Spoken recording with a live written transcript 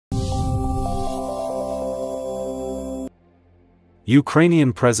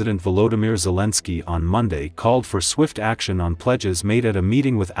Ukrainian President Volodymyr Zelenskyy on Monday called for swift action on pledges made at a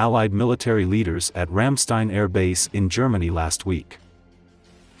meeting with Allied military leaders at Ramstein Air Base in Germany last week.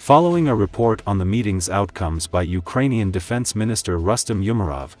 Following a report on the meeting's outcomes by Ukrainian Defense Minister Rustem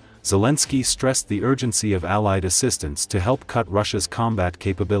Umerov, Zelensky stressed the urgency of Allied assistance to help cut Russia's combat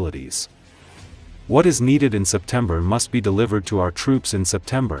capabilities. "What is needed in September must be delivered to our troops in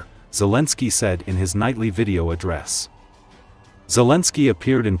September," Zelensky said in his nightly video address. Zelensky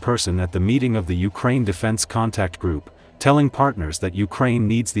appeared in person at the meeting of the Ukraine Defense Contact Group, telling partners that Ukraine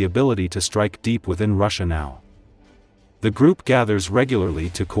needs the ability to strike deep within Russia now. The group gathers regularly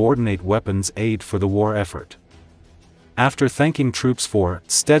to coordinate weapons aid for the war effort. After thanking troops for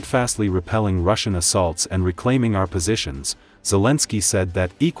steadfastly repelling Russian assaults and reclaiming our positions, Zelensky said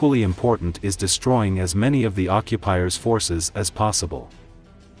that equally important is destroying as many of the occupier's forces as possible.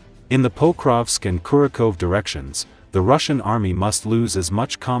 In the Pokrovsk and Kharkiv directions, the Russian army must lose as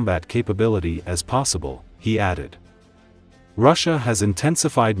much combat capability as possible, he added. Russia has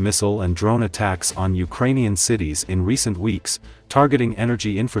intensified missile and drone attacks on Ukrainian cities in recent weeks, targeting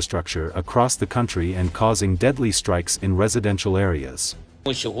energy infrastructure across the country and causing deadly strikes in residential areas.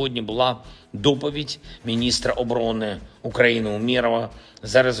 Сьогодні була доповідь міністра оборони України Умерова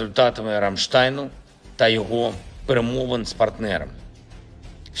за результатами Рамштайну та його перемовин з партнерами.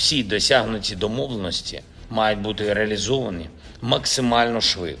 Всі досягнуті домовленості мають бути реалізовані максимально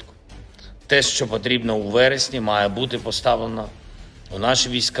швидко. Те, що потрібно у вересні, має бути поставлено у наші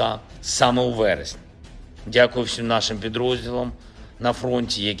війська саме у вересні. Дякую всім нашим підрозділам на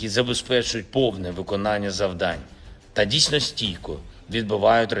фронті, які забезпечують повне виконання завдань та дійсно стійко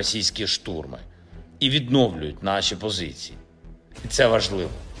відбивають російські штурми і відновлюють наші позиції. І це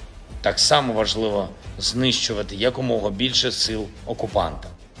важливо. Так само важливо знищувати якомога більше сил окупанта.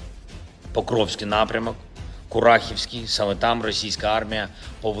 Покровський напрямок, Курахівський, саме там російська армія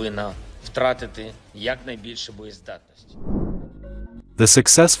повинна втратити якнайбільше боєздатності. The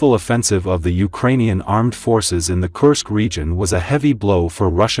successful offensive of the Ukrainian armed forces in the Kursk region was a heavy blow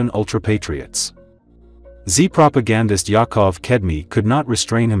for Russian ultra-patriots. Z propagandist Yakov Kedmy could not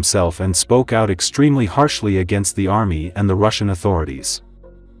restrain himself and spoke out extremely harshly against the army and the Russian authorities.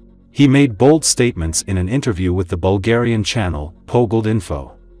 He made bold statements in an interview with the Bulgarian channel, Pogold.info.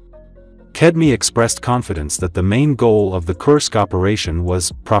 Kedmy expressed confidence that the main goal of the Kursk operation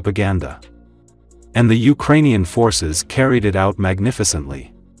was propaganda. And the Ukrainian forces carried it out magnificently.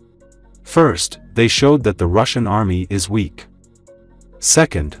 First, they showed that the Russian army is weak.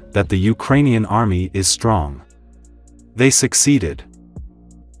 Second, that the Ukrainian army is strong. They succeeded.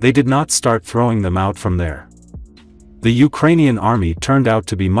 They did not start throwing them out from there. The Ukrainian army turned out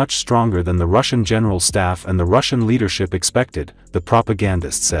to be much stronger than the Russian general staff and the Russian leadership expected, the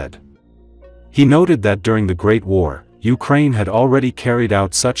propagandist said. He noted that during the Great War, Ukraine had already carried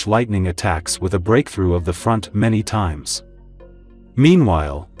out such lightning attacks with a breakthrough of the front many times.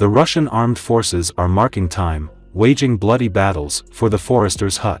 Meanwhile, the Russian armed forces are marking time, waging bloody battles for the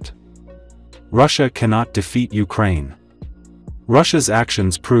forester's hut. Russia cannot defeat Ukraine. Russia's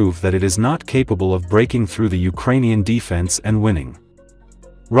actions prove that it is not capable of breaking through the Ukrainian defense and winning.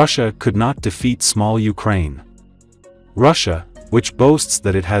 Russia could not defeat small Ukraine. Russia, which boasts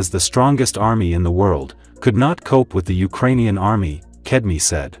that it has the strongest army in the world, could not cope with the Ukrainian army, Kedmy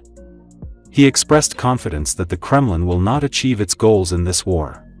said. He expressed confidence that the Kremlin will not achieve its goals in this war.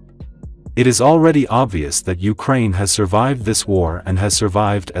 It is already obvious that Ukraine has survived this war and has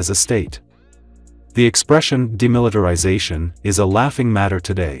survived as a state. The expression demilitarization is a laughing matter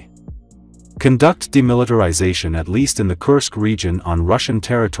today. Conduct demilitarization at least in the Kursk region on Russian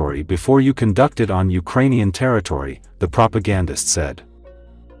territory before you conduct it on Ukrainian territory, the propagandist said.